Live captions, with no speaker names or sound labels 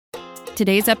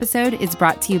Today's episode is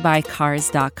brought to you by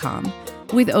Cars.com.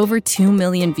 With over 2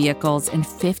 million vehicles and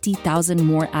 50,000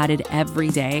 more added every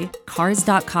day,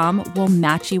 Cars.com will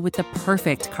match you with the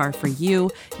perfect car for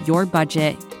you, your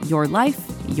budget, your life,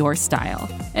 your style.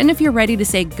 And if you're ready to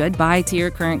say goodbye to your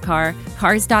current car,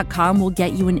 Cars.com will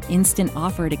get you an instant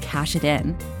offer to cash it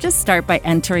in. Just start by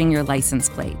entering your license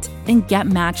plate and get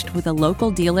matched with a local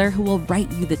dealer who will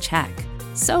write you the check.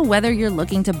 So whether you're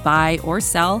looking to buy or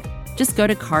sell, just go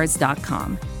to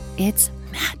Cars.com. It's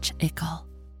magical.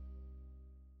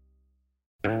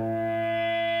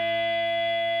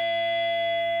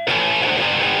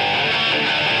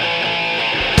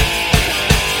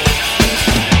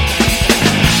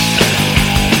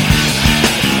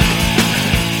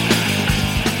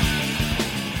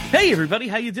 Hey everybody,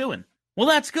 how you doing? Well,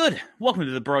 that's good. Welcome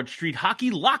to the Broad Street Hockey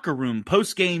Locker Room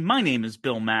Postgame. My name is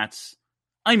Bill Matz.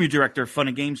 I'm your director of fun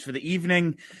and games for the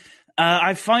evening.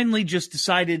 I finally just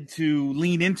decided to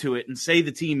lean into it and say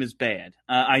the team is bad.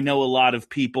 I know a lot of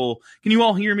people. Can you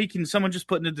all hear me? Can someone just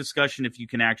put in a discussion if you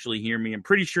can actually hear me? I'm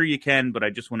pretty sure you can, but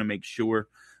I just want to make sure,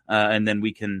 and then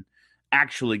we can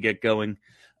actually get going.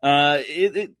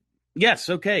 Yes,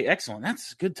 okay, excellent.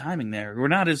 That's good timing there. We're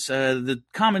not as the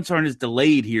comments aren't as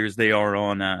delayed here as they are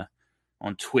on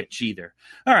Twitch either.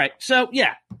 All right, so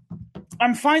yeah,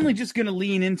 I'm finally just going to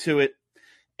lean into it.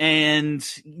 And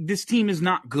this team is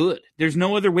not good. There's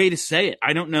no other way to say it.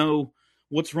 I don't know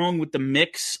what's wrong with the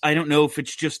mix. I don't know if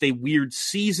it's just a weird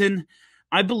season.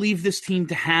 I believe this team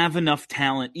to have enough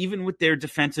talent, even with their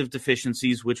defensive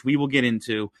deficiencies, which we will get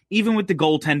into, even with the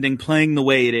goaltending playing the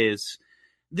way it is.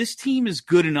 This team is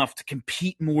good enough to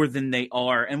compete more than they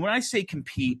are. And when I say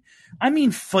compete, I mean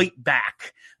fight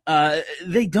back.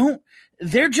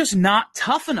 They're just not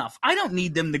tough enough. I don't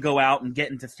need them to go out and get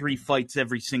into 3 fights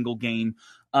every single game.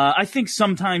 I think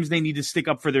sometimes they need to stick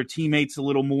up for their teammates a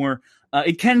little more.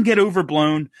 It can get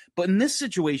overblown, but in this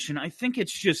situation, I think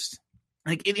it's just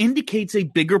like it indicates a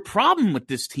bigger problem with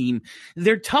this team.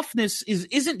 Their toughness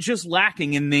isn't just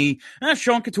lacking in the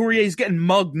Sean Couturier is getting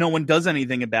mugged, no one does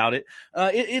anything about it.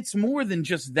 It's more than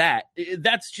just that.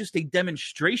 That's just a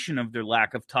demonstration of their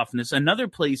lack of toughness. Another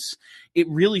place it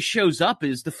really shows up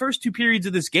is the first 2 periods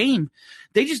of this game.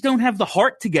 They just don't have the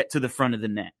heart to get to the front of the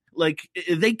net. Like,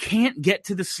 they can't get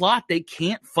to the slot. They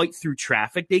can't fight through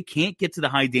traffic. They can't get to the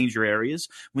high danger areas.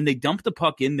 When they dump the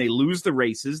puck in, they lose the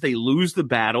races. They lose the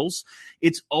battles.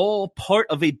 It's all part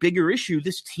of a bigger issue.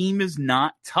 This team is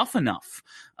not tough enough.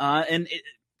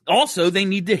 Also, they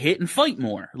need to hit and fight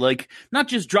more. Like, not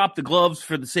just drop the gloves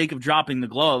for the sake of dropping the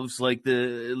gloves, like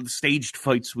the staged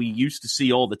fights we used to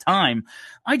see all the time.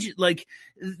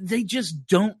 They just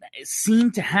don't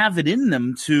seem to have it in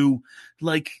them to,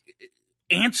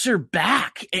 answer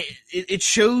back. It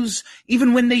shows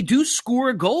even when they do score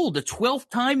a goal, the 12th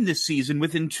time this season,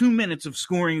 within 2 minutes of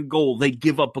scoring a goal, they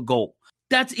give up a goal.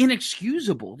 That's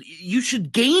inexcusable. You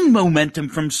should gain momentum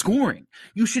from scoring.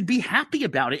 You should be happy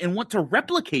about it and want to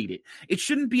replicate it. It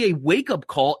shouldn't be a wake-up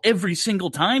call every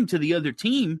single time to the other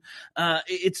team.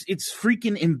 It's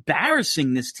freaking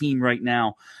embarrassing, this team right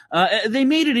now. They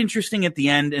made it interesting at the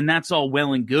end, and that's all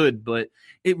well and good, but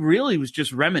it really was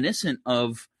just reminiscent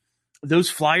of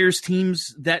those Flyers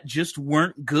teams that just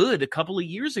weren't good a couple of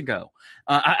years ago.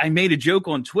 I made a joke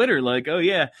on Twitter like, oh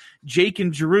yeah, Jake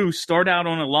and Giroux start out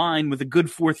on a line with a good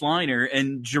 4th liner,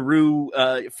 and Giroux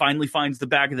finally finds the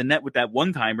back of the net with that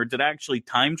one-timer. Did I actually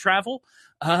time travel?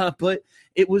 But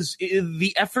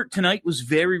the effort tonight was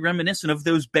very reminiscent of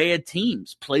those bad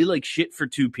teams. Play like shit for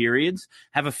 2 periods,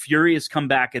 have a furious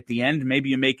comeback at the end. Maybe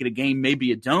you make it a game, maybe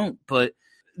you don't, but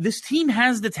this team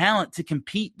has the talent to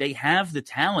compete. They have the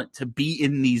talent to be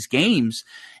in these games,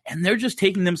 and they're just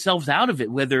taking themselves out of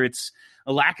it, whether it's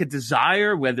a lack of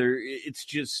desire, whether it's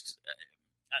just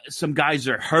some guys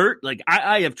are hurt. Like,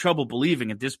 I have trouble believing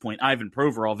at this point Ivan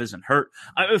Provorov isn't hurt.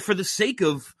 For the sake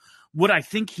of what I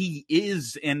think he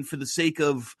is, and for the sake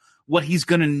of what he's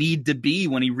going to need to be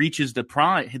when he reaches the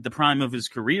prime of his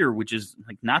career, which is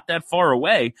not that far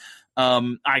away.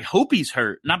 I hope he's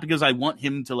hurt, not because I want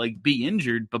him to be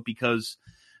injured, but because,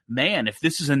 man, if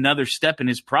this is another step in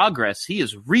his progress, he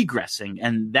is regressing,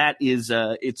 and that is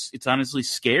it's honestly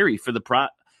scary for the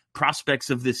prospects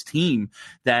of this team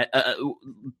that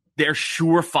their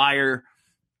surefire,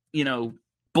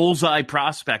 bullseye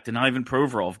prospect in Ivan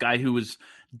Provorov, guy who was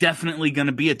definitely going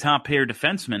to be a top pair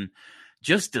defenseman,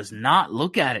 just does not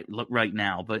look at it right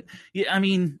now. But yeah, I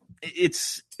mean,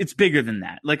 it's bigger than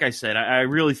that. Like I said, I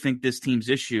really think this team's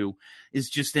issue is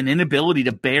just an inability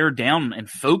to bear down and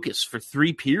focus for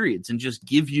 3 periods and just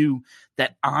give you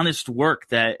that honest work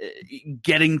that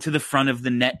getting to the front of the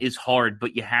net is hard,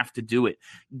 but you have to do it.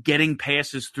 Getting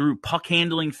passes through, puck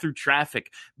handling through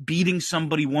traffic, beating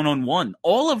somebody one-on-one.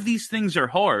 All of these things are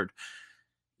hard.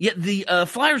 Yet the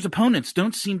Flyers' opponents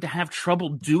don't seem to have trouble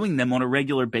doing them on a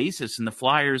regular basis, and the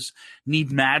Flyers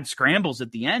need mad scrambles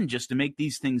at the end just to make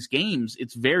these things games.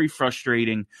 It's very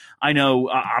frustrating. I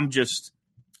know I'm just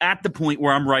at the point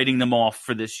where I'm writing them off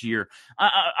for this year.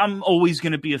 I'm always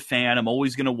going to be a fan. I'm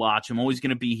always going to watch. I'm always going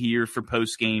to be here for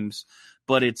post games,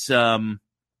 but it's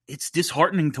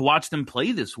disheartening to watch them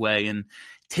play this way. And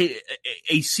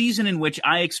a season in which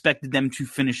I expected them to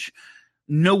finish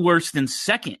no worse than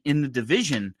second in the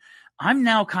division, I'm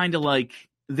now kind of like,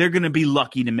 they're going to be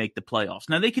lucky to make the playoffs.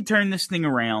 Now, they could turn this thing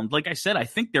around. Like I said, I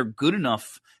think they're good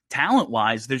enough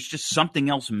talent-wise. There's just something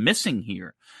else missing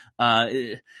here.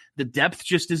 The depth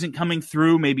just isn't coming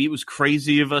through. Maybe it was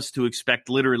crazy of us to expect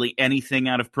literally anything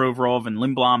out of Provorov and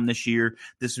Lindblom this year.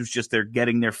 This was just they're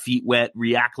getting their feet wet,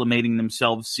 reacclimating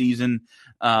themselves season.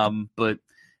 But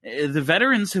the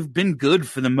veterans have been good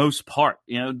for the most part.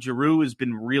 Giroux has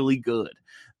been really good.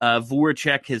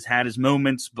 Voracek has had his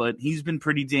moments, but he's been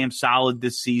pretty damn solid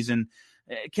this season.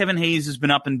 Kevin Hayes has been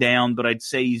up and down, but I'd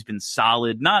say he's been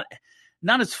solid. Not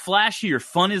as flashy or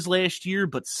fun as last year,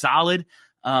 but solid.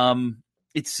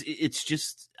 It's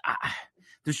just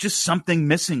there's just something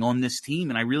missing on this team,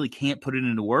 and I really can't put it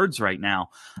into words right now.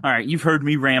 All right, you've heard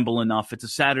me ramble enough. It's a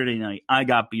Saturday night. I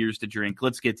got beers to drink.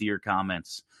 Let's get to your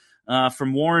comments.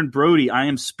 From Warren Brody, I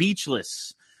am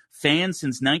speechless. Fan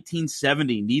since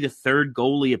 1970. Need a third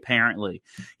goalie, apparently.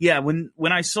 Yeah, when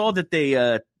I saw that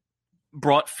they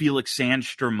brought Felix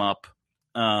Sandstrom up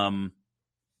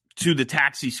to the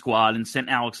taxi squad and sent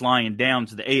Alex Lyon down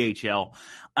to the AHL,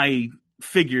 I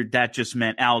figured that just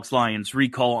meant Alex Lyon's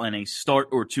recall, and a start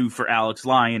or two for Alex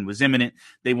Lyon was imminent.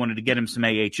 They wanted to get him some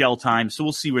AHL time, so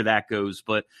we'll see where that goes.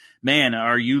 But, man,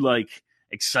 are you,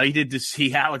 excited to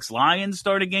see Alex Lyon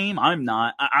start a game? I'm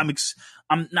not.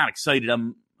 I'm not excited.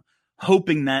 I'm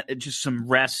hoping that just some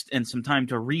rest and some time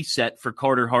to reset for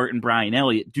Carter Hart and Brian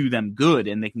Elliott do them good,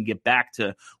 and they can get back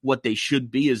to what they should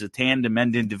be as a tandem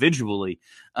and individually.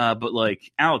 But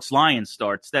Alex Lyon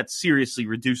starts, that seriously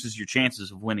reduces your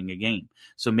chances of winning a game.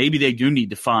 So maybe they do need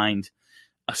to find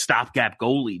a stopgap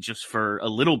goalie just for a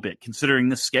little bit, considering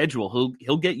the schedule.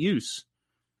 He'll get use.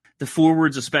 The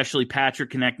forwards, especially Patrick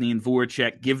Konechny and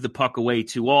Voracek, give the puck away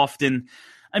too often.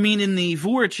 I mean, in the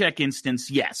Voracek instance,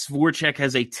 yes, Voracek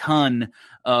has a ton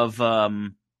of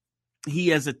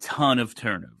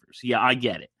turnovers. Yeah, I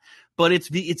get it, but it's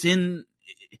in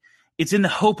the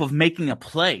hope of making a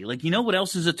play. What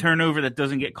else is a turnover that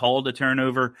doesn't get called a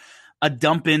turnover? A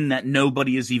dump in that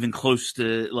nobody is even close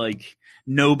to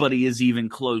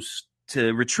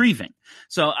retrieving.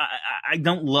 So I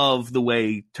don't love the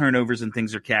way turnovers and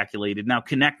things are calculated. Now,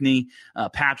 Konechny,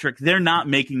 Patrick, they're not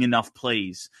making enough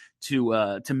plays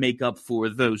to make up for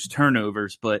those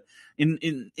turnovers. But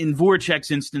in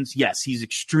Voracek's instance, yes, he's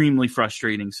extremely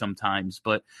frustrating sometimes.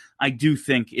 But I do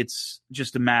think it's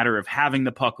just a matter of having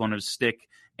the puck on his stick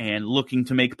and looking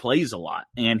to make plays a lot.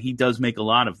 And he does make a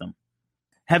lot of them.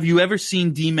 Have you ever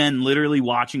seen D-men literally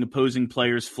watching opposing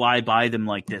players fly by them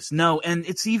like this? No, and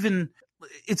it's even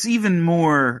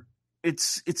more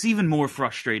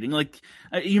frustrating.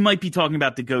 You might be talking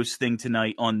about the Ghost thing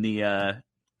tonight on the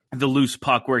loose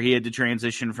puck where he had to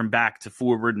transition from back to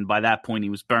forward, and by that point he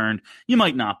was burned. You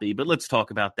might not be, but let's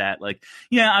talk about that.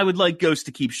 I would like Ghost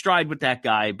to keep stride with that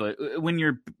guy, but when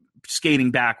you're skating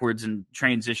backwards and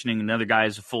transitioning, another guy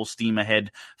is a full steam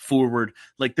ahead forward.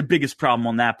 The biggest problem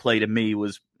on that play to me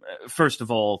was, first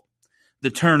of all, the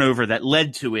turnover that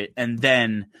led to it, and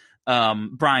then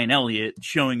Brian Elliott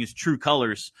showing his true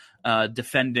colors,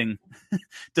 defending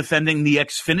the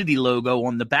Xfinity logo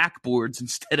on the backboards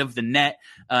instead of the net.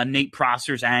 Nate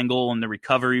Prosser's angle and the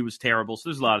recovery was terrible. So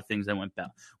there's a lot of things that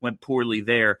went poorly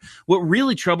there. What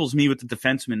really troubles me with the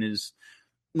defenseman is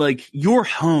your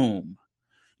home.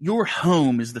 Your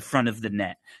home is the front of the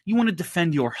net. You want to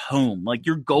defend your home.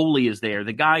 Your goalie is there,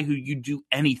 the guy who you do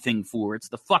anything for. It's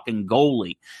the fucking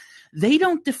goalie. They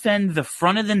don't defend the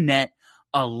front of the net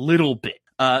a little bit.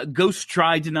 Ghost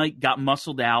tried tonight, got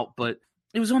muscled out, but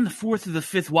it was on the 4th or the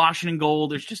 5th Washington goal.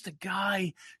 There's just a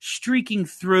guy streaking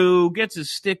through, gets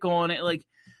his stick on it.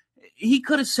 He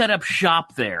could have set up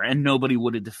shop there and nobody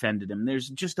would have defended him. There's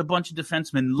just a bunch of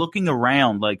defensemen looking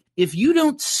around. If you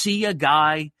don't see a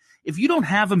guy, if you don't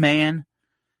have a man,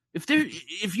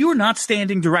 if you're not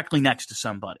standing directly next to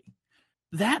somebody,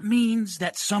 that means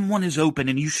that someone is open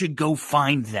and you should go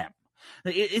find them.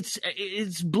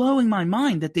 It's blowing my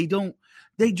mind that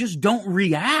they just don't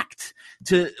react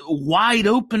to wide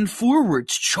open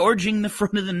forwards charging the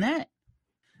front of the net.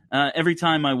 Every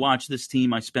time I watch this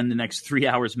team, I spend the next 3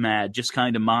 hours mad. Just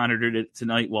kind of monitored it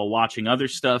tonight while watching other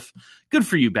stuff. Good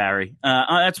for you, Barry.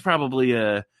 That's probably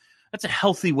that's a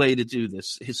healthy way to do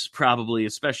this. It's probably,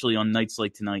 especially on nights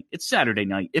like tonight. It's Saturday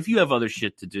night. If you have other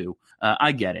shit to do,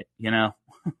 I get it, you know?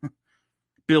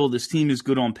 Bill, this team is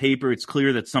good on paper. It's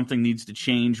clear that something needs to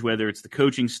change, whether it's the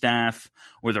coaching staff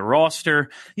or the roster.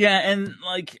 Yeah, and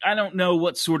I don't know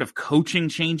what sort of coaching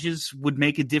changes would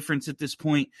make a difference at this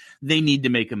point. They need to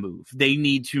make a move. They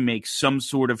need to make some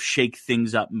sort of shake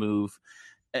things up move.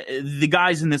 The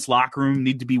guys in this locker room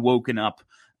need to be woken up.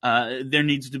 There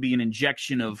needs to be an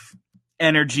injection of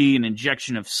energy, an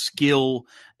injection of skill,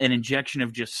 an injection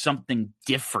of just something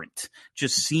different.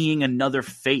 Just seeing another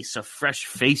face, a fresh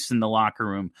face in the locker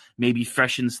room, maybe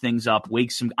freshens things up,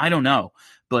 wakes them. I don't know,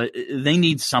 but they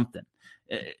need something.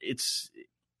 It's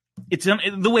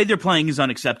the way they're playing is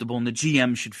unacceptable, and the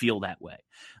GM should feel that way.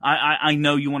 I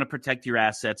know you want to protect your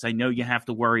assets. I know you have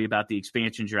to worry about the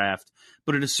expansion draft,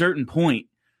 but at a certain point,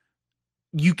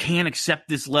 you can't accept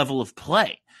this level of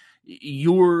play.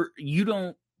 You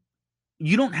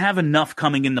don't have enough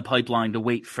coming in the pipeline to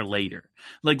wait for later.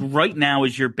 Right now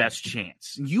is your best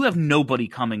chance. You have nobody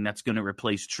coming that's going to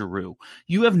replace Giroux.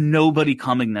 You have nobody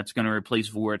coming that's going to replace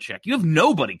Voracek. You have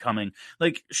nobody coming.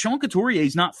 Sean Couturier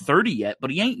is not 30 yet,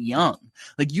 but he ain't young.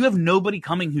 You have nobody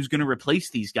coming who's going to replace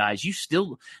these guys. You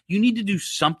need to do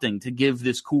something to give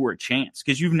this core a chance,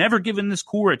 because you've never given this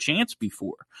core a chance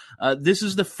before. This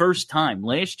is the first time.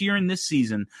 Last year and this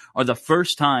season are the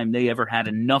first time they ever had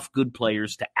enough good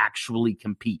players to actually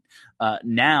compete.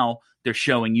 Now they're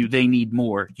showing you they need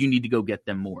more. You need to go get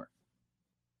them more.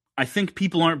 I think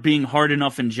people aren't being hard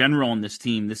enough in general on this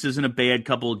team. This isn't a bad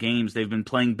couple of games. They've been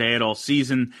playing bad all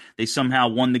season. They somehow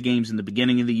won the games in the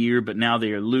beginning of the year, but now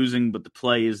they are losing, but the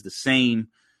play is the same.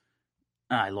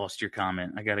 I lost your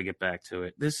comment. I got to get back to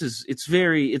it.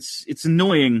 It's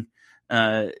annoying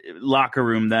locker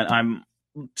room that I'm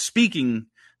speaking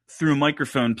through a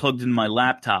microphone plugged in my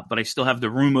laptop, but I still have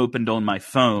the room opened on my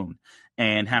phone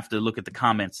and have to look at the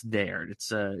comments there.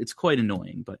 It's quite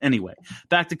annoying. But anyway,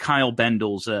 back to Kyle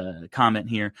Bendel's comment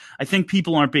here. I think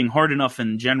people aren't being hard enough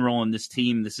in general on this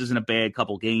team. This isn't a bad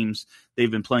couple games.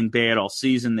 They've been playing bad all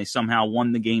season. They somehow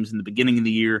won the games in the beginning of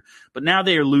the year, but now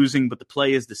they are losing, but the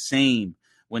play is the same.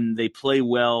 When they play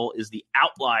well is the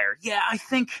outlier. Yeah, I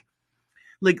think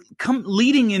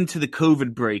leading into the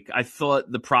COVID break, I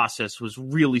thought the process was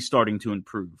really starting to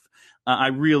improve. I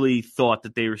really thought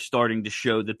that they were starting to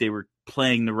show that they were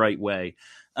playing the right way.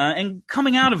 And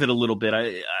coming out of it a little bit,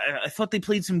 I thought they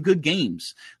played some good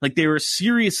games. They were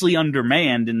seriously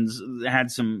undermanned and had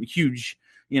some huge,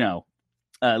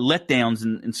 letdowns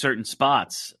in certain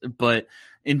spots. But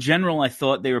in general, I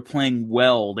thought they were playing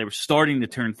well. They were starting to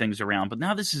turn things around. But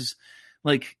now this is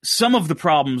some of the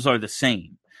problems are the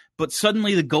same. But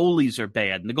suddenly the goalies are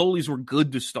bad, and the goalies were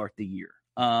good to start the year.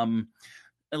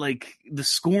 The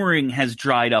scoring has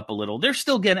dried up a little. They're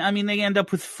still getting, they end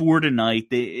up with 4 tonight.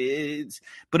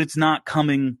 But it's not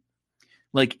coming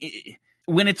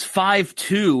when it's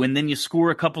 5-2 and then you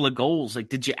score a couple of goals.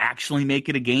 Did you actually make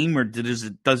it a game, or does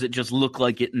it just look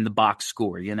like it in the box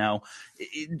score?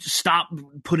 Stop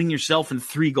putting yourself in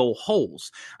 3-goal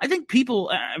holes. I think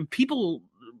people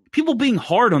being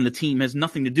hard on the team has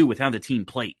nothing to do with how the team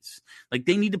plays.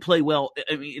 They need to play well.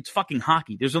 It's fucking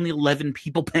hockey. There's only 11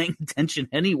 people paying attention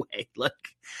anyway.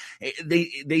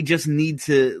 They just need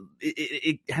to.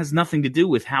 It has nothing to do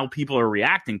with how people are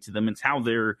reacting to them. It's how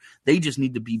they just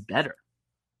need to be better.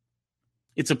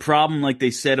 It's a problem, like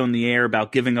they said on the air,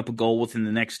 about giving up a goal within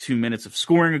the next 2 minutes of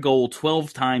scoring a goal.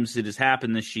 12 times it has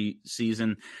happened this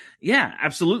season. Yeah,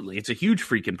 absolutely. It's a huge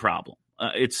freaking problem.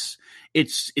 It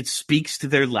speaks to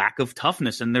their lack of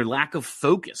toughness and their lack of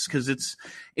focus, because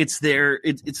it's their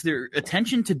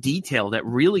attention to detail that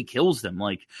really kills them.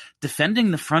 Defending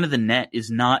the front of the net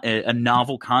is not a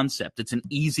novel concept. It's an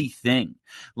easy thing.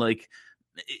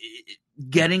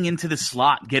 Getting into the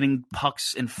slot, getting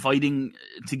pucks and fighting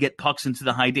to get pucks into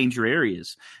the high danger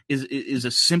areas is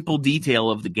a simple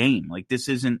detail of the game. This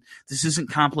isn't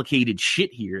complicated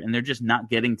shit here, and they're just not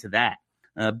getting to that.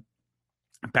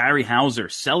 Barry Hauser,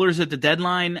 sellers at the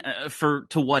deadline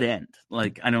to what end?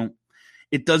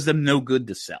 It does them no good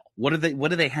to sell. What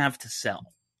do they have to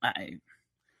sell?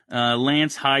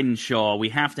 Lance Heidenshaw, we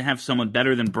have to have someone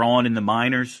better than Braun in the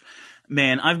minors.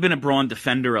 Man, I've been a Braun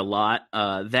defender a lot.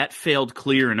 That failed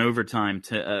clear in overtime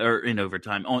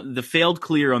the failed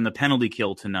clear on the penalty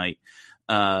kill tonight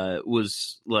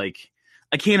was like,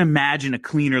 I can't imagine a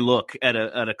cleaner look at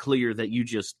a clear that you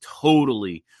just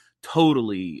totally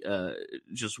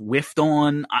just whiffed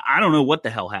on. I don't know what the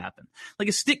hell happened. Like,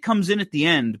 a stick comes in at the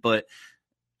end, but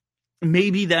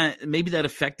maybe that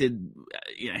affected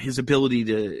his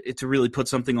ability to really put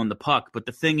something on the puck. But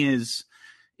the thing is,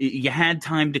 you had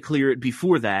time to clear it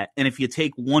before that, and if you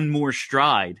take one more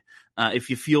stride,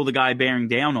 if you feel the guy bearing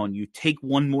down on you, take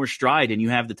one more stride and you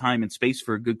have the time and space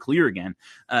for a good clear again.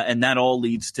 And that all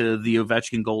leads to the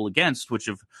Ovechkin goal against, which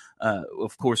of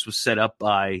course was set up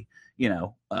by,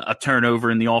 a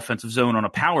turnover in the offensive zone on a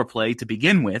power play to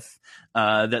begin with,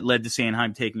 that led to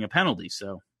Sanheim taking a penalty.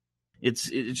 So it's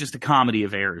just a comedy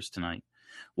of errors tonight.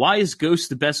 Why is Ghost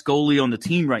the best goalie on the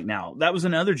team right now? That was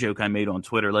another joke I made on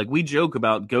Twitter. Like, we joke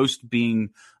about Ghost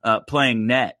being playing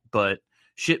net, but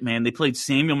shit, man, they played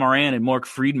Samuel Morin and Mark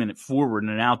Friedman at forward in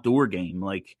an outdoor game.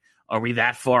 Like, are we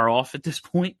that far off at this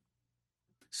point?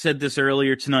 Said this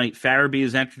earlier tonight. Farabee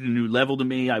has entered a new level to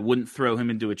me. I wouldn't throw him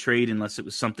into a trade unless it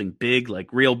was something big,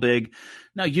 like real big.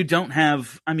 No, you don't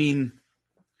have anyone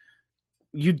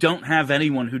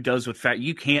who does what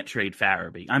you can't trade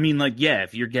Farabee. I mean, like, yeah,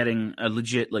 if you're getting a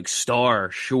legit, like,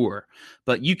 star, sure,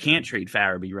 but you can't trade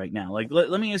Farabee right now. Like,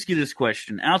 let me ask you this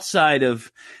question. Outside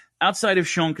of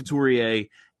Sean Couturier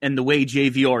and the way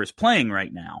JVR is playing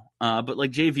right now, but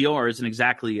like, JVR isn't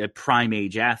exactly a prime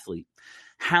age athlete.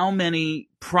 How many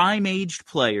prime aged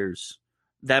players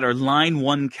that are line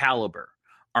one caliber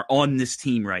are on this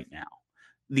team right now?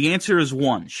 The answer is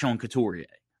one, Sean Couturier.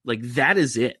 Like, that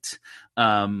is it.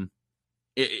 You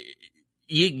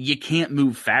can't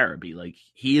move Farabee. Like,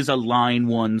 he is a line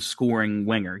one scoring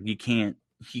winger. You can't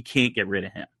get rid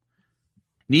of him.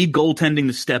 Need goaltending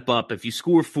to step up. If you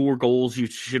score 4 goals, you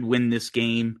should win this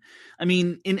game. I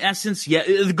mean, in essence, yeah,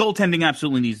 the goaltending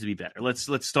absolutely needs to be better. Let's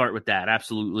start with that.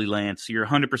 Absolutely, Lance. You're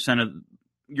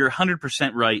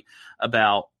 100% right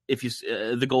about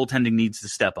the goaltending needs to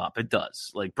step up. It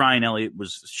does. Like, Brian Elliott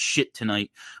was shit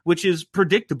tonight, which is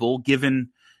predictable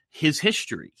given his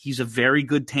history. He's a very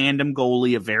good tandem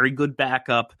goalie, a very good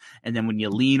backup, and then when you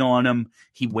lean on him,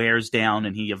 he wears down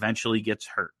and he eventually gets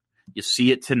hurt. You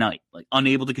see it tonight, like,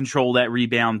 unable to control that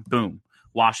rebound. Boom.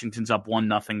 Washington's up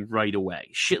 1-0 right away.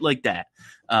 Shit like that.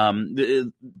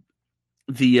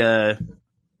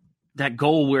 That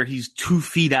goal where he's 2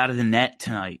 feet out of the net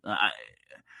tonight.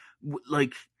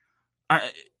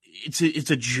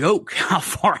 It's a joke how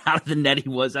far out of the net he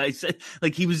was. I said,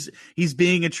 like, he's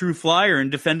being a true flyer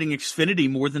and defending Xfinity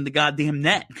more than the goddamn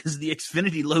net because the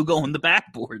Xfinity logo on the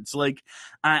backboards. Like,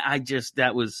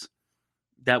 that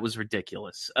was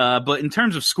ridiculous. But in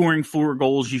terms of scoring 4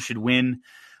 goals, you should win.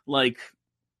 Like,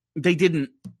 they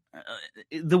didn't.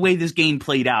 The way this game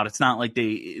played out, it's not like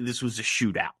this was a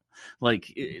shootout.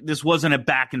 Like, this wasn't a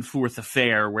back and forth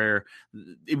affair where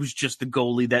it was just the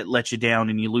goalie that let you down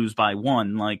and you lose by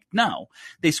 1. Like, no,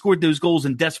 they scored those goals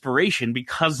in desperation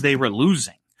because they were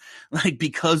losing. Like,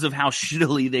 because of how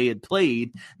shittily they had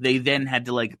played, they then had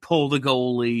to, like, pull the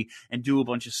goalie and do a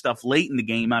bunch of stuff late in the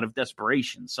game out of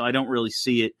desperation. So I don't really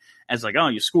see it as like, oh,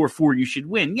 you score 4, you should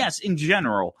win. Yes, in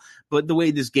general, but the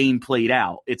way this game played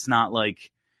out, it's not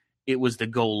like it was the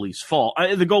goalie's fault.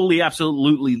 The goalie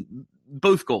absolutely,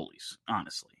 both goalies,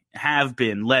 honestly, have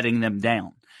been letting them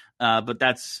down. But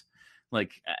that's,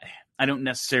 like, I don't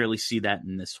necessarily see that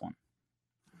in this one.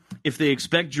 If they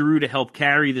expect Giroux to help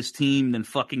carry this team, then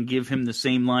fucking give him the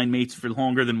same line mates for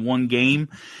longer than 1 game.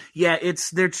 Yeah,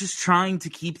 they're just trying to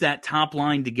keep that top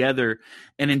line together,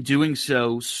 and in doing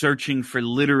so, searching for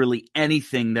literally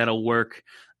anything that'll work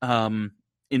in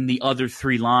the other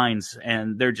 3 lines,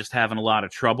 and they're just having a lot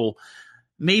of trouble.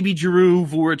 Maybe Giroux,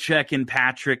 Voracek, and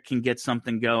Patrick can get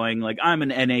something going. Like, I'm an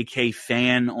NAK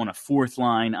fan on a 4th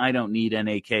line. I don't need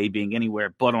NAK being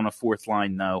anywhere but on a 4th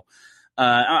line, though.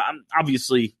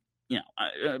 Obviously,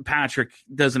 Patrick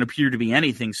doesn't appear to be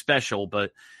anything special,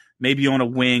 but maybe on a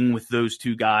wing with those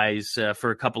 2 guys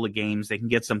for a couple of games, they can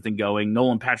get something going.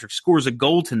 Nolan Patrick scores a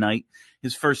goal tonight.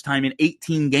 His first time in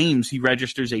 18 games, he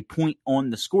registers a point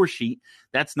on the score sheet.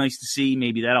 That's nice to see.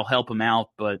 Maybe that'll help him out,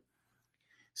 but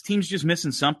his team's just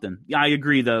missing something. Yeah, I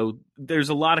agree, though. There's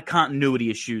a lot of continuity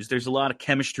issues. There's a lot of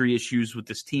chemistry issues with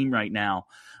this team right now.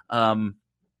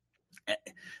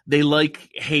 They like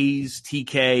Hayes,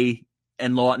 TK,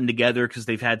 and Lawton together because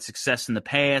they've had success in the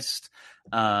past.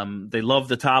 They love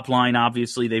the top line,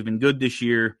 obviously. They've been good this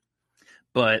year.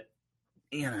 But,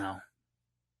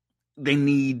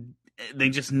 they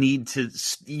just need to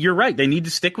 – you're right. They need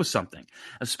to stick with something,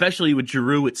 especially with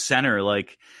Giroux at center.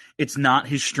 Like, it's not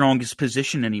his strongest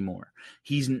position anymore.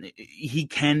 He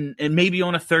can – and maybe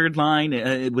on a 3rd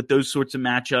line with those sorts of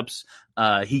matchups,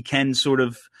 he can sort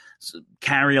of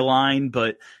carry a line,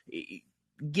 but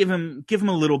give him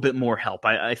a little bit more help.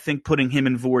 I think putting him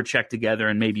and Voracek together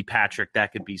and maybe Patrick,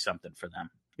 that could be something for them.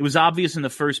 It was obvious in the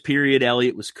first period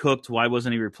Elliott was cooked. Why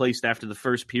wasn't he replaced after the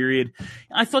first period?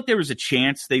 I thought there was a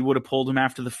chance they would have pulled him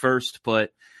after the first,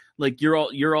 but like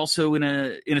you're also in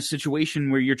a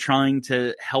situation where you're trying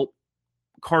to help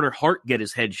Carter Hart get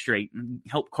his head straight and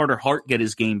help Carter Hart get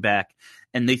his game back,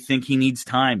 and they think he needs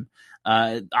time.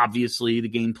 Obviously, the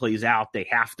game plays out. They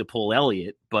have to pull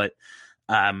Elliott, but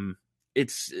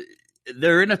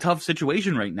they're in a tough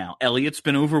situation right now. Elliott's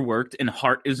been overworked, and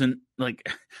Hart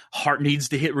needs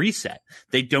to hit reset.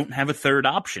 They don't have a third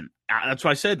option. That's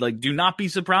why I said, do not be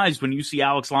surprised when you see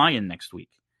Alex Lyon next week.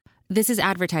 This is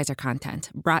advertiser content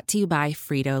brought to you by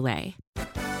Frito-Lay.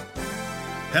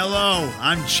 Hello,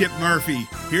 I'm Chip Murphy,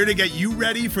 here to get you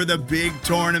ready for the big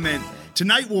tournament.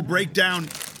 Tonight we'll break down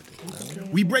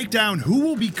who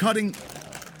will be cutting.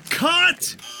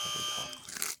 Cut!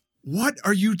 What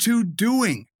are you two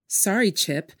doing? Sorry,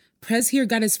 Chip. Prez here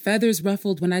got his feathers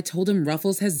ruffled when I told him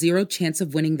Ruffles has zero chance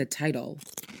of winning the title.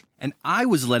 And I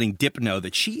was letting Dip know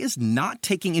that she is not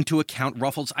taking into account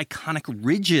Ruffles' iconic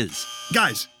ridges.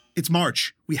 Guys, it's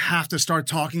March. We have to start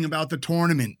talking about the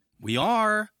tournament. We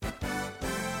are.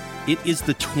 It is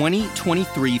the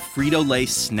 2023 Frito-Lay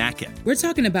Snack It. We're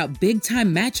talking about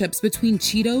big-time matchups between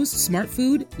Cheetos, Smart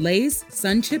Food, Lay's,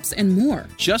 Sun Chips, and more.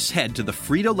 Just head to the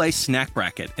Frito-Lay Snack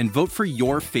Bracket and vote for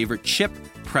your favorite chip,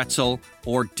 pretzel,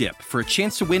 or dip for a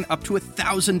chance to win up to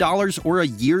 $1,000 or a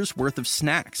year's worth of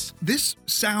snacks. This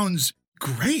sounds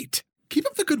great. Keep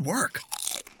up the good work.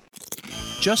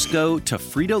 Just go to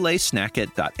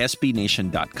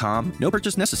fritolaysnackit.sbnation.com. No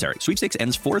purchase necessary. Sweepstakes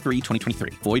ends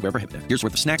 4/3/2023. Void where prohibited. Year's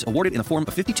worth of snacks awarded in the form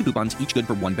of 52 coupons, each good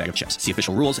for one bag of chips. See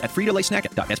official rules at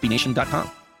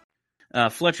fritolaysnackit.sbnation.com.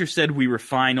 Fletcher said we were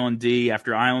fine on D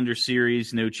after Islander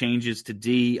series. No changes to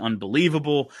D.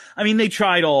 Unbelievable. I mean, they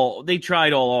tried all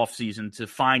offseason to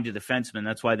find a defenseman.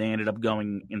 That's why they ended up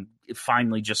going and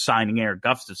finally just signing Eric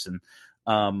Gustafsson.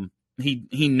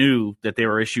 He knew that there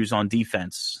were issues on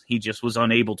defense. He just was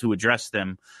unable to address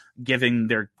them, given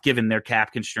their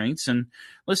cap constraints. And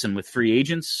listen, with free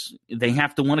agents, they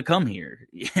have to want to come here.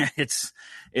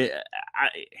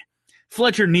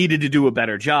 Fletcher needed to do a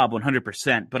better job,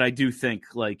 100%. But I do think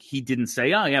he didn't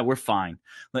say, "Oh yeah, we're fine."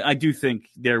 I do think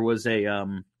there was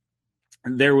an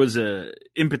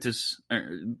impetus.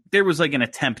 There was an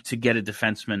attempt to get a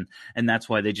defenseman, and that's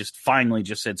why they just finally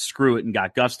just said screw it and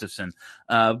got Gustafsson.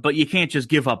 But you can't just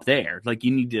give up there.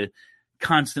 You need to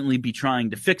constantly be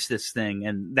trying to fix this thing,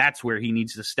 and that's where he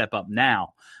needs to step up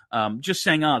now. Just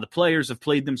saying, the players have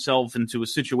played themselves into a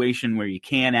situation where you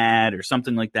can't add or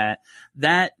something like that.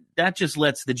 That just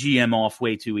lets the GM off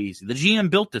way too easy. The GM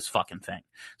built this fucking thing,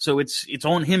 so it's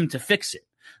on him to fix it.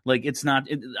 It's not.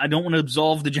 I don't want to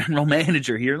absolve the general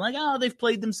manager here. They've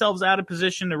played themselves out of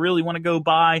position to really want to go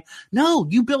buy. No,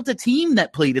 you built a team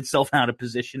that played itself out of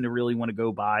position to really want to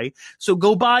go buy. So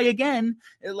go buy again.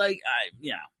 I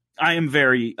am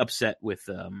very upset with.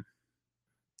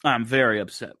 I'm very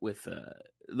upset with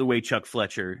the way Chuck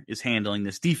Fletcher is handling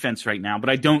this defense right now.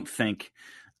 But I don't think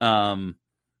in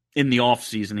the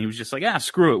offseason he was just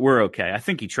screw it, we're okay. I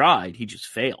think he tried. He just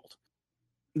failed.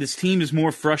 This team is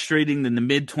more frustrating than the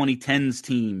mid-2010s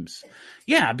teams.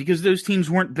 Yeah, because those teams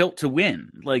weren't built to win.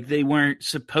 They weren't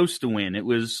supposed to win. It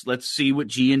was, let's see what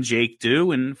G and Jake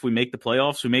do, and if we make the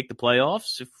playoffs, we make the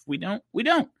playoffs. If we don't, we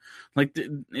don't.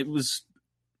 It was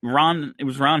Ron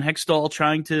Hextall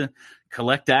trying to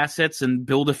collect assets and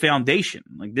build a foundation.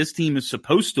 This team is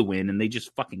supposed to win, and they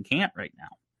just fucking can't right now.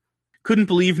 Couldn't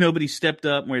believe nobody stepped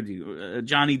up.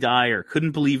 Johnny Dyer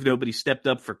couldn't believe nobody stepped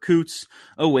up for Coots.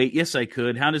 Oh wait, yes I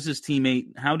could. How do his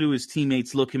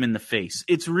teammates look him in the face?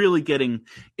 It's really getting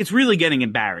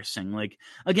embarrassing.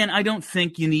 Again, I don't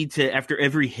think you need to, after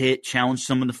every hit, challenge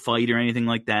someone to fight or anything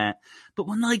like that. But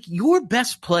when your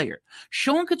best player,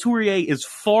 Sean Couturier, is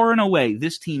far and away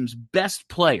this team's best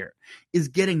player, is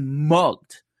getting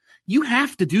mugged, you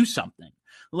have to do something.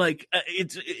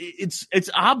 It's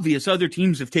obvious other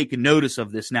teams have taken notice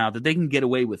of this now, that they can get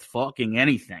away with fucking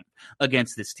anything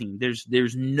against this team.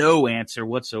 There's no answer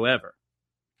whatsoever.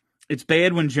 It's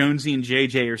bad when Jonesy and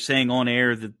JJ are saying on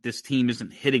air that this team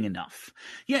isn't hitting enough.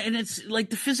 Yeah, and it's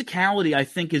the physicality, I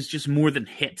think, is just more than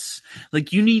hits.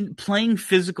 You need playing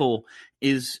physical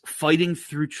is fighting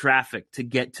through traffic to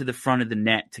get to the front of the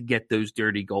net to get those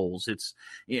dirty goals. It's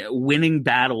winning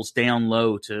battles down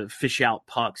low to fish out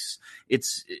pucks.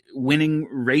 It's winning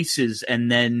races and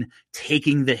then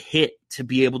taking the hit to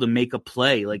be able to make a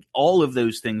play. All of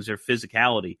those things are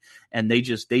physicality, and they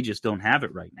just don't have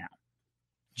it right now.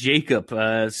 Jacob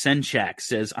Senchak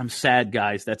says, I'm sad,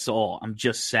 guys. That's all. I'm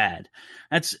just sad.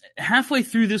 That's halfway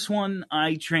through this one.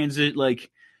 I transit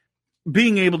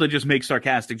being able to just make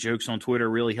sarcastic jokes on Twitter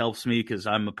really helps me because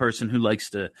I'm a person who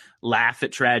likes to laugh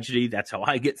at tragedy. That's how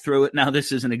I get through it. Now,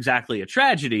 this isn't exactly a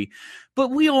tragedy, but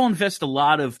we all invest a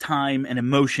lot of time and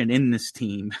emotion in this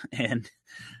team. And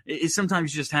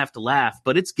sometimes you just have to laugh.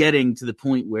 But it's getting to the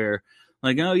point where,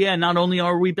 oh, yeah, not only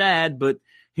are we bad, but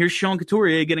here's Sean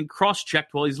Couturier getting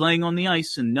cross-checked while he's laying on the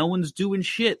ice and no one's doing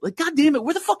shit. God damn it,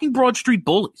 we're the fucking Broad Street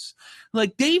Bullies.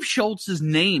 Dave Schultz's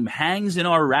name hangs in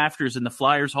our rafters in the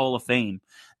Flyers Hall of Fame.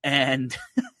 And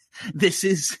this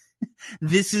is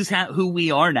who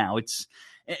we are now.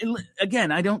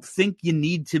 Again, I don't think you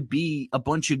need to be a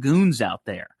bunch of goons out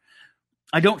there.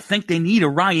 I don't think they need a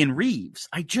Ryan Reeves.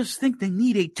 I just think they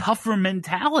need a tougher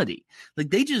mentality.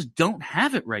 They just don't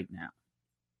have it right now.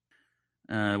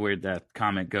 Where'd that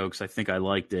comment go? Because I think I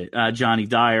liked it. Johnny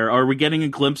Dyer, are we getting a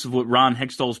glimpse of what Ron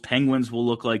Hextall's Penguins will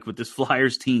look like with this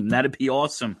Flyers team? That'd be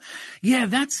awesome. Yeah,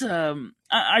 that's.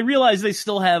 I realize they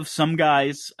still have some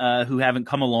guys who haven't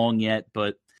come along yet,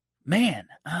 but man,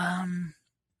 and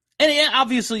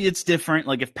obviously it's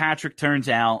different. If Patrick turns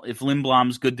out, if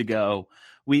Lindblom's good to go,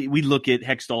 we look at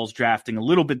Hextall's drafting a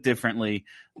little bit differently.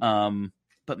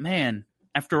 But man,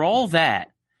 after all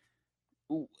that,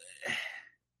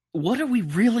 what are we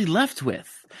really left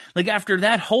with? After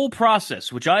that whole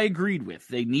process, which I agreed with,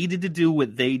 they needed to do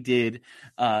what they did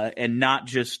and not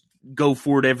just go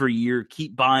for it every year,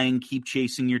 keep buying, keep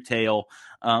chasing your tail.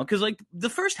 Because the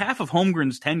first half of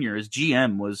Holmgren's tenure as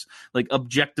GM was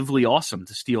objectively awesome,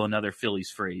 to steal another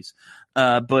Phillies phrase.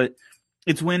 But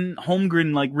it's when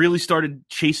Holmgren really started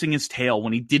chasing his tail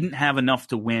when he didn't have enough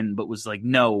to win, but was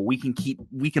no, we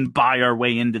can buy our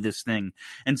way into this thing.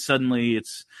 And suddenly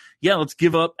it's, yeah, let's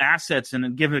give up assets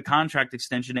and give a contract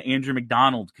extension to Andrew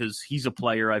McDonald because he's a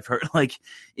player I've heard.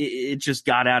 It just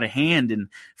got out of hand. And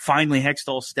finally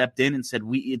Hextall stepped in and said,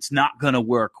 it's not going to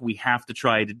work. We have to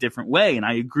try it a different way. And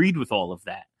I agreed with all of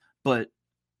that. But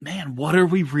man, what are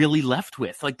we really left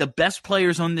with? The best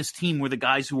players on this team were the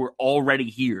guys who were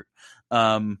already here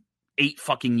 8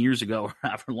 fucking years ago, or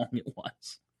however long it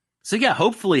was. So yeah,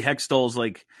 hopefully Hextall's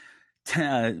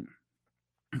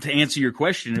to answer your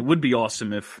question, it would be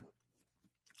awesome if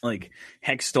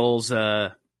Hextall's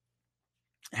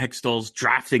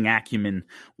drafting acumen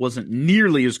wasn't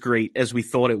nearly as great as we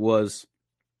thought it was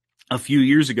a few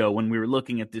years ago when we were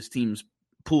looking at this team's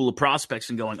pool of prospects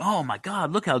and going, oh my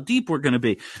God, look how deep we're going to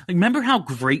be. Remember how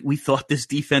great we thought this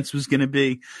defense was going to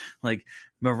be?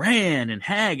 Moran and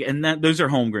Hag, and those are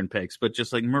Holmgren picks, but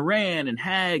just Moran and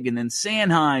Hag and then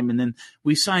Sanheim, and then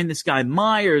we signed this guy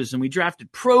Myers and we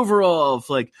drafted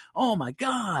Provorov. Oh my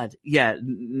God. Yeah,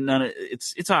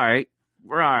 it's all right.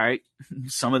 We're all right.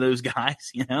 Some of those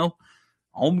guys,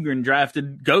 Holmgren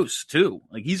drafted Ghost too.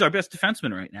 He's our best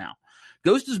defenseman right now.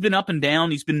 Ghost has been up and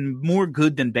down. He's been more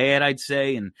good than bad, I'd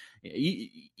say, and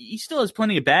he still has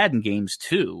plenty of bad in games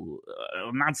too.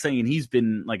 I'm not saying he's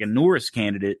been a Norris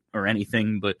candidate or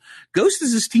anything, but Ghost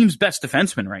is his team's best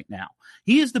defenseman right now.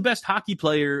 He is the best hockey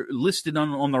player listed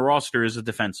on the roster as a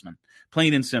defenseman,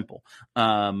 plain and simple.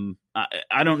 I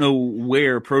don't know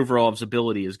where Provorov's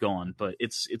ability is gone, but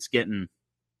it's getting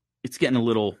a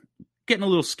little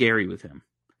scary with him.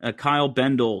 Kyle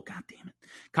Bendel, God damn it.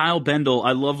 Kyle Bendel,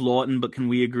 I love Lawton, but can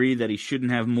we agree that he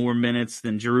shouldn't have more minutes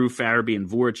than Giroux, Farabee, and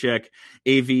Voracek?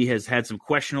 AV has had some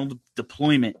questionable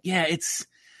deployment. Yeah, it's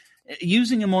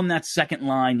using him on that second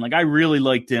line. I really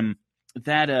liked him.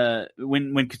 That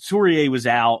when Couturier was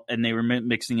out and they were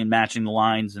mixing and matching the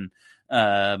lines, and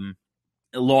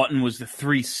Lawton was the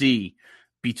 3C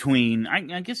between,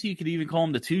 I guess you could even call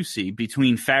him the 2C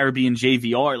between Farabee and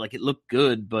JVR. It looked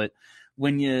good, but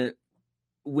when you're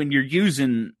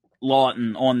using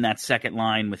Lawton on that second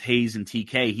line with Hayes and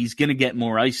TK, he's going to get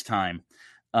more ice time,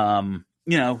 than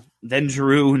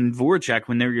Giroux and Voracek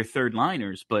when they're your third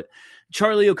liners. But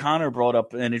Charlie O'Connor brought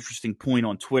up an interesting point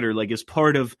on Twitter, as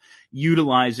part of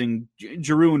utilizing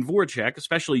Giroux and Voracek,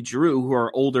 especially Giroux, who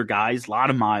are older guys, a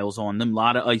lot of miles on them, a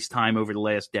lot of ice time over the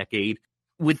last decade.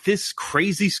 With this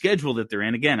crazy schedule that they're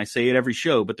in, again, I say it every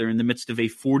show, but they're in the midst of a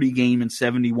 40-game and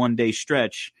 71-day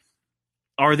stretch.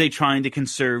 Are they trying to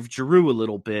conserve Giroux a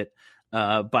little bit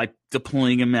by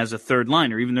deploying him as a third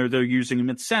liner? Even though they're using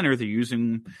him at center, they're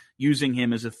using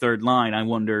him as a third line. I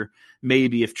wonder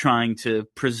maybe if trying to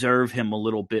preserve him a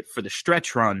little bit for the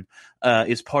stretch run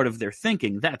is part of their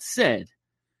thinking. That said,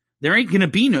 there ain't going to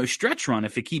be no stretch run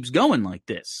if it keeps going like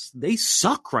this. They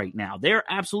suck right now. They're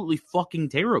absolutely fucking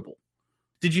terrible.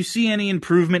 Did you see any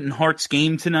improvement in Hart's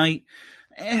game tonight?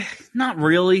 Not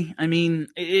really. I mean,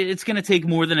 it's going to take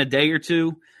more than a day or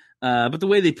two, But the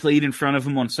way they played in front of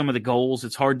him on some of the goals,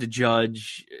 it's hard to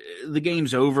judge. The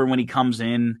game's over when he comes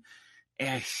in.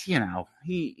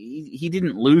 He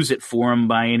didn't lose it for him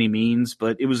by any means,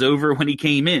 but it was over when he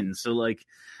came in. So, like,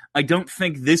 I don't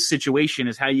think this situation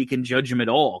is how you can judge him at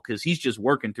all, because he's just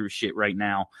working through shit right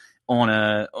now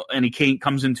and he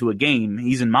comes into a game,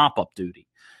 he's in mop-up duty.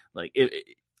 Like,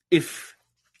 if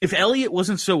Elliott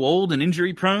wasn't so old and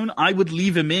injury prone, I would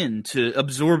leave him in to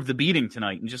absorb the beating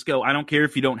tonight and just go, I don't care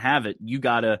if you don't have it. You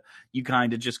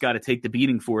kind of just got to take the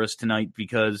beating for us tonight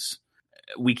because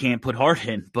we can't put Hart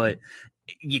in. But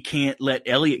you can't let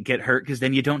Elliott get hurt because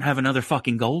then you don't have another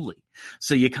fucking goalie.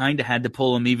 So you kind of had to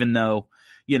pull him, even though,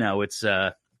 it's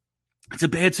a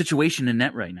bad situation in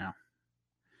net right now.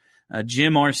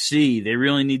 Jim RC, they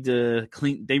really need to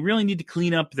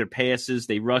clean up their passes.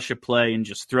 They rush a play and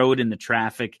just throw it in the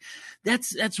traffic.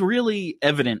 That's really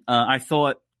evident. I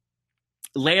thought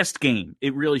last game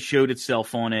it really showed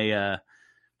itself on a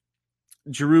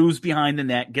Giroux's behind the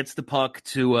net, gets the puck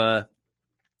to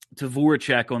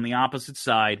Voracek on the opposite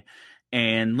side,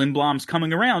 and Lindblom's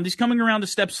coming around. He's coming around a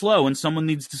step slow, and someone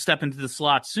needs to step into the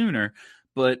slot sooner.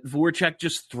 But Voracek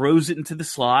just throws it into the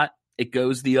slot. It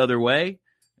goes the other way.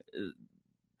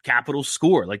 Capitals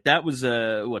score. Like, that was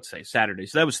Saturday.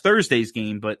 So that was Thursday's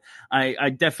game, but I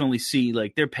definitely see,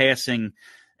 like, they're passing,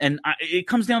 and it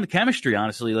comes down to chemistry,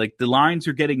 honestly. Like, the lines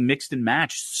are getting mixed and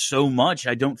matched so much.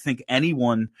 I don't think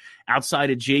anyone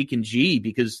outside of Jake and G,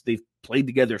 because they've played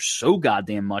together so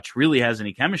goddamn much, really has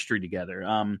any chemistry together.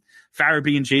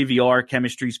 Farabee and JVR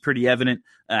chemistry is pretty evident,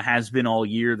 has been all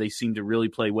year. They seem to really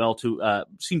play well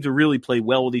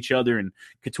with each other, and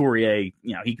Couturier,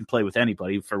 he can play with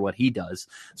anybody for what he does.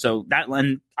 So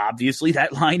obviously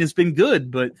that line has been good,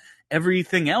 but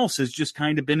everything else has just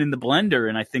kind of been in the blender,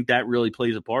 and I think that really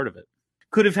plays a part of it.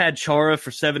 Could have had Chara for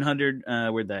 700.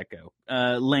 Where'd that go?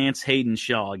 Lance Hayden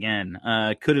Shaw again.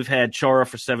 Could have had Chara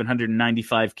for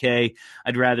 $795K.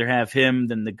 I'd rather have him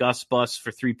than the Gus Bus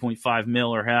for 3.5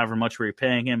 mil or however much we're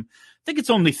paying him. I think it's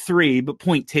only 3, but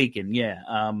point taken. Yeah.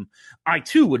 I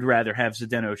too would rather have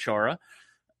Zdeno Chara.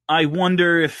 I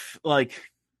wonder if like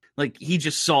he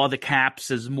just saw the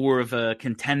Caps as more of a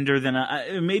contender than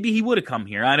maybe he would have come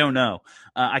here. I don't know.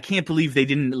 I can't believe they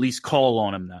didn't at least call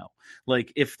on him though.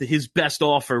 Like, if his best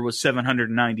offer was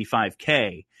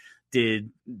 $795K,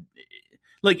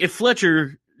 if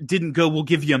Fletcher didn't go, we'll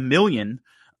give you $1 million,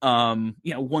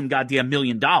 $1 goddamn $1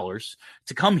 million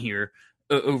to come here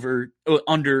over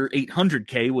under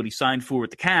 $800K, what he signed for with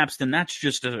the Caps, then that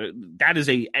is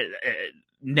a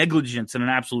negligence and an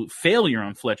absolute failure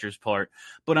on Fletcher's part.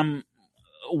 But I'm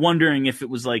wondering if it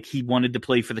was like he wanted to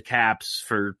play for the Caps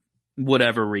for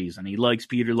whatever reason. He likes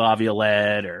Peter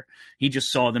Laviolette, or he just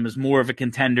saw them as more of a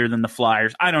contender than the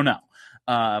Flyers. I don't know.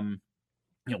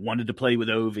 Wanted to play with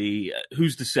Ovi.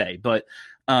 Who's to say? But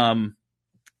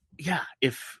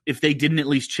if they didn't at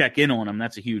least check in on him,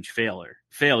 that's a huge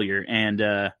failure.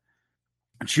 And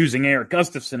choosing Eric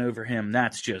Gustafsson over him,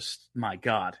 that's just, my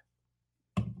God.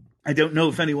 I don't know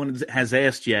if anyone has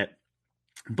asked yet,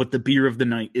 but the beer of the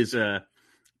night is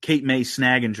Cape May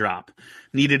snag and drop.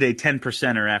 Needed a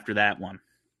 10%er after that one.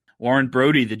 Warren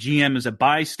Brody, the GM, is a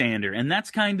bystander, and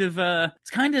that's kind of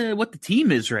what the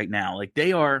team is right now. Like,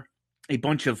 they are a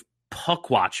bunch of puck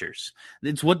watchers.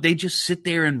 It's what they just sit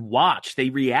there and watch.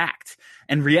 They react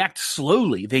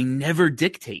slowly. They never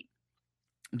dictate.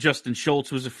 Justin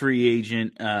Schultz was a free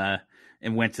agent and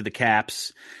went to the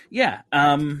Caps. Yeah.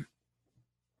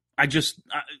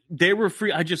 They were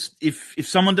free. If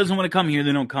someone doesn't want to come here,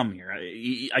 they don't come here.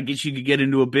 I guess you could get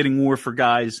into a bidding war for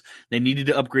guys. They needed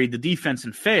to upgrade the defense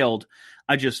and failed.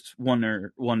 I just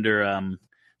wonder,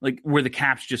 where the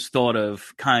Caps just thought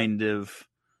of kind of,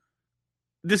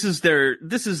 this is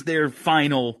their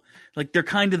final, like, they're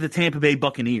kind of the Tampa Bay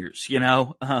Buccaneers,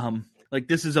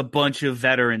 this is a bunch of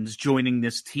veterans joining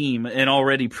this team, an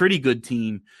already pretty good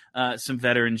team. Some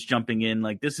veterans jumping in.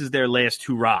 Like, this is their last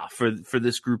hurrah for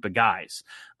this group of guys.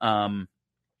 They'll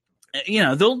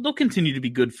continue to be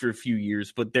good for a few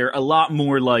years, but they're a lot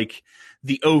more like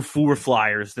the 04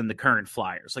 Flyers than the current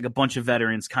Flyers. Like, a bunch of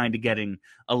veterans kind of getting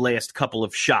a last couple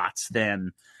of shots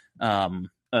than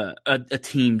a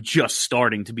team just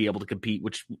starting to be able to compete,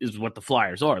 which is what the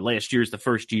Flyers are. Last year's the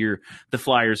first year the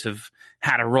Flyers have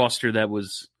had a roster that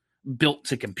was built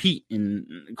to compete in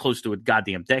close to a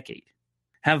goddamn decade.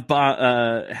 Have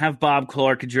Bob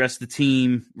Clark address the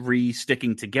team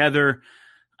sticking together.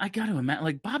 I got to imagine,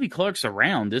 like, Bobby Clark's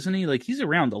around, isn't he? Like, he's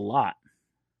around a lot.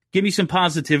 Give me some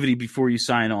positivity before you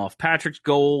sign off. Patrick's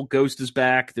goal, Ghost is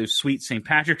back, those sweet St.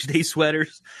 Patrick's Day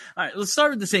sweaters. All right, let's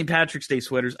start with the St. Patrick's Day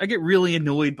sweaters. I get really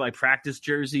annoyed by practice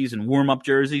jerseys and warm-up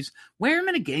jerseys. Wear them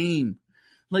in a game.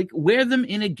 Like, wear them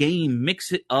in a game,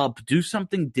 mix it up, do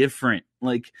something different.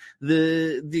 Like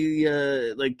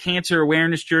the like cancer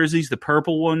awareness jerseys, the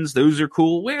purple ones, those are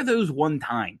cool. Wear those one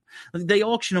time. They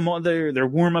auction them all. Their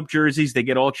warm up jerseys, they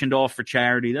get auctioned off for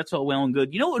charity. That's all well and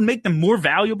good. You know what would make them more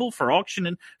valuable for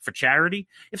auctioning for charity?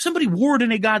 If somebody wore it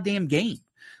in a goddamn game.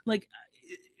 Like,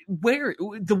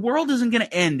 the world isn't going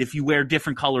to end if you wear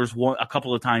different colors a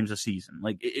couple of times a season.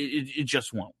 Like, it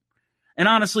just won't. And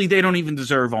honestly, they don't even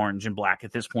deserve orange and black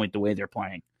at this point, the way they're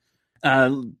playing.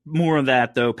 More of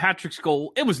that, though. Patrick's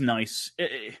goal, it was nice.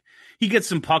 He gets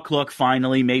some puck luck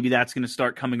finally. Maybe that's going to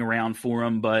start coming around for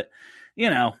him. But,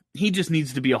 he just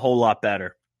needs to be a whole lot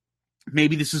better.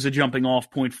 Maybe this is a jumping off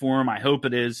point for him. I hope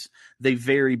it is. They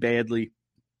very badly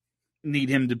need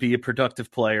him to be a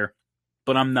productive player.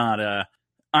 But I'm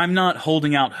not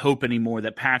holding out hope anymore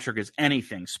that Patrick is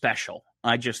anything special.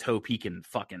 I just hope he can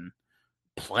fucking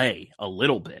play a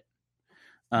little bit.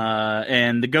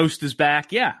 And the Ghost is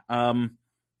back. Yeah.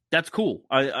 That's cool.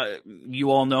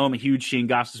 You all know I'm a huge Shane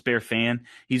Gostisbehere fan.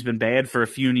 He's been bad for a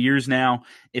few years now.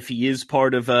 If he is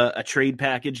part of a trade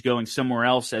package going somewhere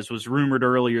else, as was rumored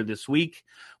earlier this week,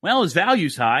 well, his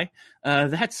value's high.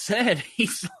 That said,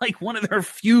 he's like one of their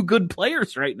few good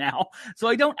players right now. So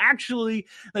I don't actually,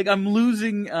 I'm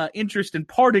losing interest in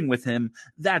parting with him.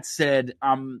 That said,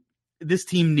 this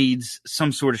team needs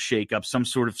some sort of shakeup, some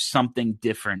sort of something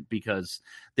different, because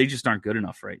they just aren't good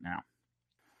enough right now.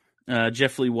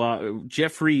 Jeffrey Walber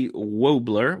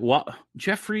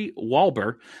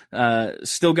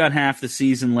still got half the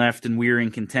season left, and we're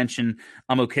in contention.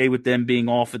 I'm okay with them being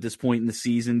off at this point in the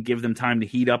season. Give them time to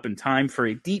heat up in time for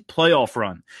a deep playoff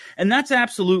run, and that's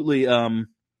absolutely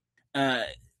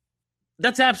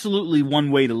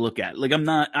one way to look at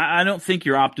it. I don't think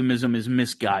your optimism is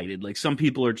misguided. Like, some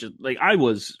people are just, like I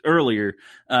was earlier,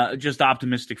 just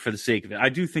optimistic for the sake of it. I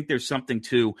do think there's something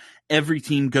to every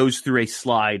team goes through a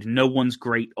slide. No one's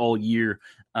great all year.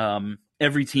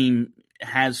 Every team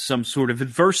has some sort of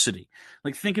adversity.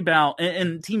 Like, think about,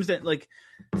 and teams that,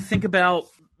 think about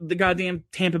the goddamn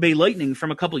Tampa Bay Lightning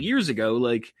from a couple years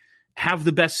ago, have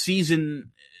the best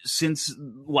season since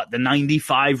the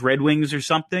 95 Red Wings or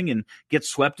something, and get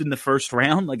swept in the first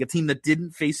round. Like, a team that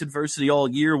didn't face adversity all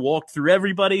year, walked through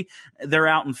everybody. They're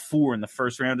out in 4 in the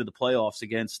first round of the playoffs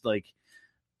against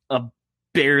a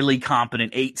barely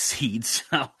competent 8 seed.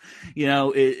 So,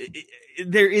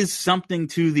 there is something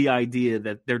to the idea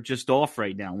that they're just off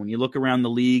right now. When you look around the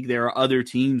league, there are other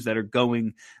teams that are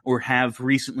going or have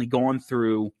recently gone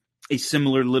through a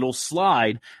similar little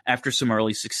slide after some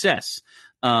early success.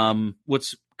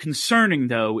 What's concerning,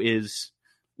 though, is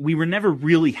we were never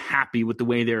really happy with the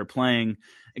way they were playing,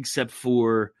 except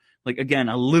for, again,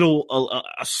 a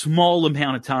small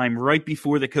amount of time right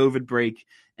before the COVID break,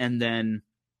 and then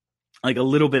a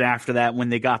little bit after that when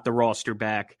they got the roster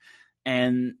back.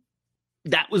 And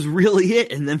that was really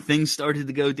it. And then things started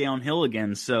to go downhill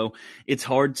again. So it's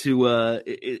hard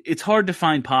to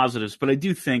find positives, but I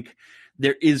do think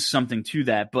there is something to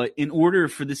that. But in order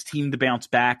for this team to bounce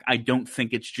back, I don't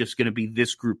think it's just going to be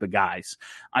this group of guys.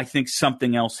 I think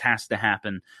something else has to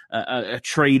happen, a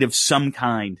trade of some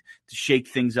kind to shake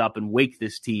things up and wake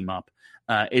this team up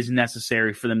is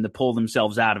necessary for them to pull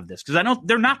themselves out of this. Because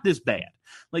they're not this bad.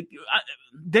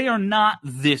 They are not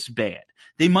this bad.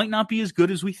 They might not be as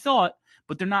good as we thought,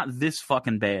 but they're not this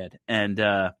fucking bad. And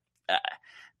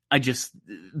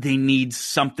they need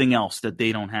something else that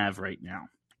they don't have right now.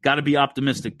 Got to be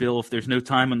optimistic, Bill. If there's no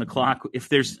time on the clock, if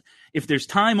there's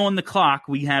time on the clock,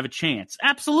 we have a chance.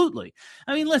 Absolutely.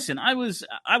 I mean, listen, I was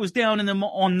down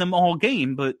on them all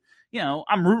game, but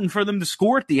I'm rooting for them to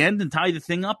score at the end and tie the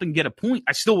thing up and get a point.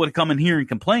 I still would have come in here and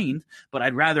complained, but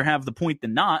I'd rather have the point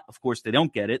than not. Of course, they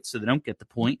don't get it, so they don't get the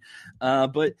point.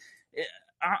 But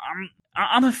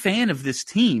I'm a fan of this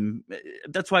team.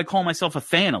 That's why I call myself a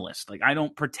fanalist. I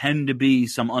don't pretend to be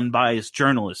some unbiased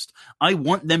journalist. I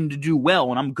want them to do well,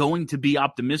 and I'm going to be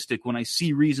optimistic when I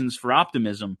see reasons for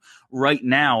optimism. Right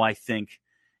now, I think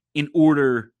in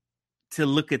order to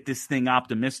look at this thing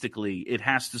optimistically, it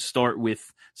has to start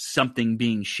with something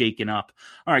being shaken up.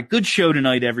 All right, good show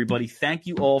tonight, everybody. Thank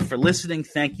you all for listening.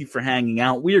 Thank you for hanging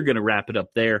out. We are going to wrap it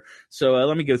up there. So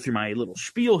let me go through my little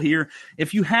spiel here.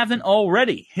 If you haven't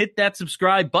already, hit that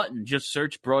subscribe button. Just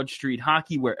search Broad Street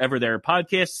Hockey wherever there are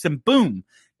podcasts, and boom,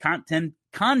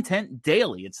 content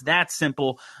daily. It's that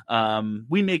simple.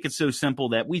 We make it so simple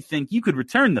that we think you could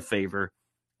return the favor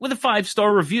with a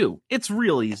 5-star review. It's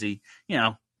real easy.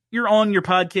 You're on your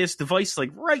podcast device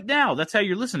right now. That's how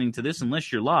you're listening to this,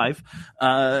 unless you're live.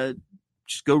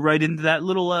 Just go right into that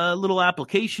little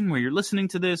application where you're listening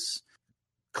to this.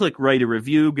 click write a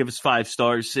review, give us 5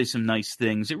 stars, say some nice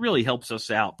things. It really helps us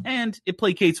out, and it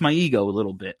placates my ego a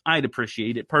little bit. I'd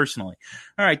appreciate it personally.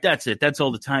 All right, that's it. That's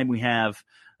all the time we have.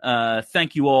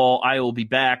 Thank you all. I will be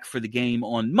back for the game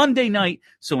on Monday night.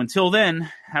 So until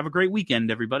then, have a great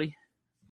weekend, everybody.